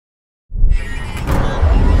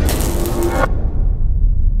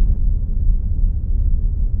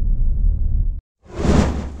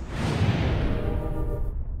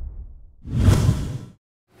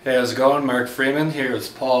Hey, how's it going? Mark Freeman here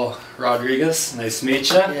with Paul Rodriguez. Nice to meet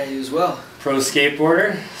you. Yeah, you as well. Pro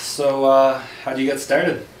skateboarder. So, how do you get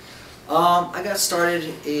started? I got started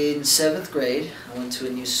in 7th grade. I went to a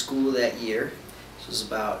new school that year. This was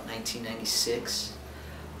about 1996.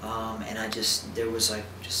 And there was like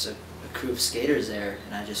just a crew of skaters there,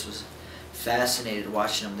 and I just was fascinated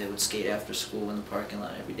watching them. They would skate after school in the parking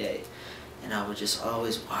lot every day. And I would just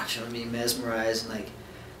always watch them and be mesmerized. And like,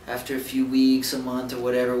 after a few weeks, a month, or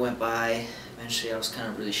whatever went by, eventually I was kind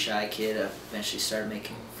of a really shy kid. I eventually started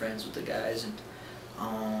making friends with the guys, and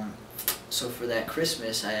so for that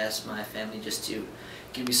Christmas, I asked my family just to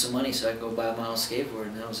give me some money so I could go buy my own skateboard,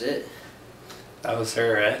 and that was it. That was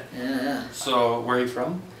her, right? Yeah. So, where are you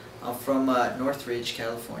from? I'm from Northridge,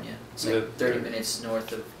 California. It's like 30 minutes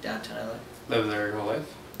north of downtown LA. Lived there your whole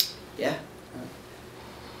life? Yeah.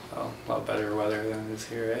 Oh, a lot better weather than it is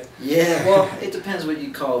here, right? Yeah, well, it depends what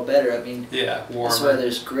you call better. I mean, yeah, warmer. This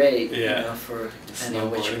weather's great, yeah. you know, for depending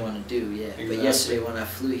on what you want to do, yeah. Exactly. But yesterday when I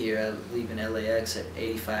flew here, I was leaving LAX at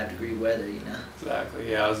 85-degree weather, you know.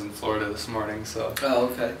 Exactly, yeah, I was in Florida this morning, so oh,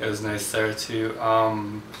 okay. It was nice there too.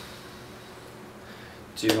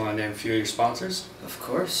 Do you want to name a few of your sponsors? Of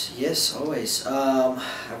course, yes, always. I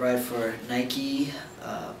ride for Nike,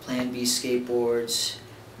 Plan B Skateboards,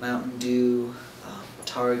 Mountain Dew,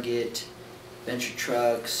 Target, Venture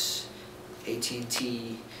Trucks,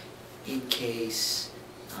 AT&T, Incase,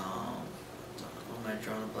 what am I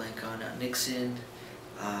drawing a blank on? Nixon,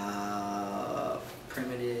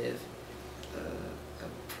 Primitive,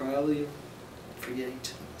 I'm probably forgetting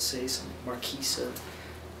to say some Marquesa.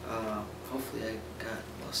 Hopefully I got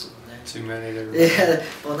most of them there. Too many to remember. Yeah,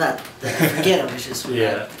 well, not that I forget them, it's just when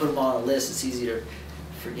yeah. I put them all on a list, it's easy to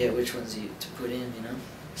forget which ones to put in, you know?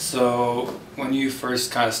 So, when you first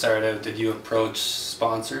kind of started out, did you approach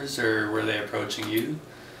sponsors or were they approaching you?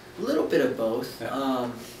 A little bit of both. Yeah.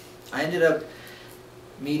 I ended up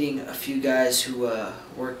meeting a few guys who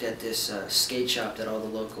worked at this skate shop that all the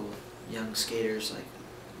local young skaters, like,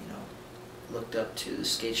 you know, looked up to. The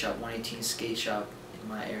skate shop, 118 skate shop in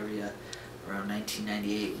my area around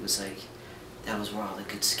 1998 was like, that was where all the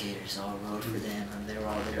good skaters all rode for them, and they were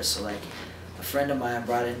all there. So like, a friend of mine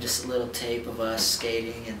brought in just a little tape of us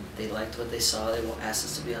skating, and they liked what they saw. They asked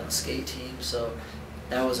us to be on the skate team, so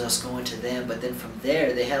that was us going to them. But then from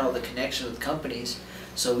there, they had all the connections with companies,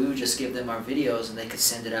 so we would just give them our videos, and they could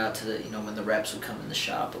send it out to the, you know, when the reps would come in the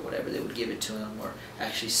shop or whatever, they would give it to them or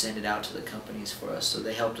actually send it out to the companies for us. So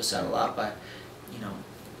they helped us out a lot by, you know,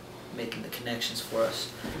 making the connections for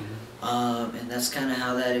us. Mm-hmm. And that's kind of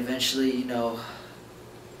how that eventually, you know,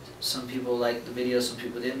 some people liked the video, some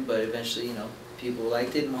people didn't, but eventually, you know, people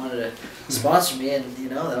liked it and wanted to sponsor me, and, you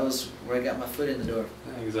know, that was where I got my foot in the door.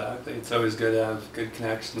 Yeah, exactly. It's always good to have good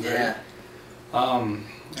connections, right? Yeah.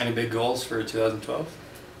 Any big goals for 2012?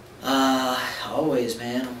 Always,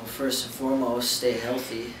 man. Well, first and foremost, stay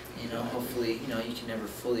healthy. You know, hopefully, you know, you can never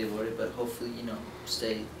fully avoid it, but hopefully, you know,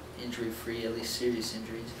 stay injury-free, at least serious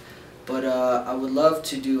injuries. But I would love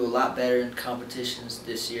to do a lot better in competitions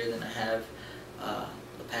this year than I have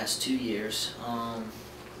the past 2 years.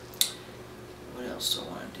 What else do I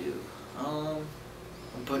want to do? I'm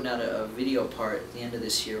putting out a video part at the end of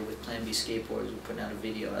this year with Plan B Skateboards. We're putting out a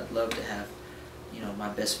video. I'd love to have, you know, my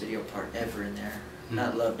best video part ever in there.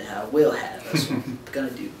 Not love to have, will have. That's what I'm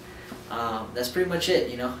gonna do. That's pretty much it.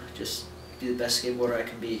 You know, just be the best skateboarder I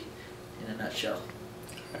can be, in a nutshell.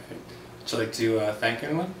 Right. Would you like to thank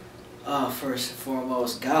anyone? First and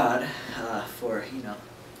foremost, God, for, you know,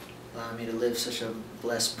 allowing me to live such a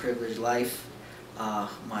blessed, privileged life.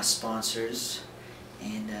 My sponsors,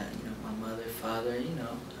 and you know, my mother, father. You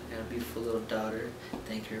know, I got a beautiful little daughter.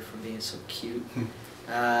 Thank her for being so cute. You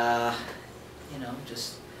know,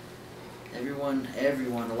 just everyone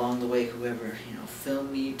along the way, whoever, you know,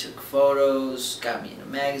 filmed me, took photos, got me in a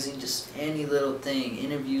magazine, just any little thing,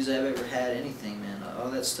 interviews I've ever had, anything, man. All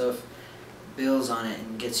that stuff builds on it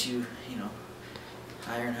and gets you, you know,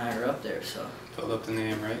 higher and higher up there. So build up the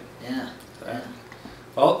name, right? Yeah. Yeah.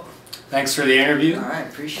 Well, thanks for the interview. All right,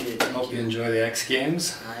 appreciate it. Hope you enjoy the X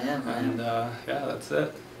Games. I am. And yeah, that's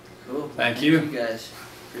it. Cool. Thank you. You guys.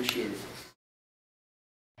 Appreciate it.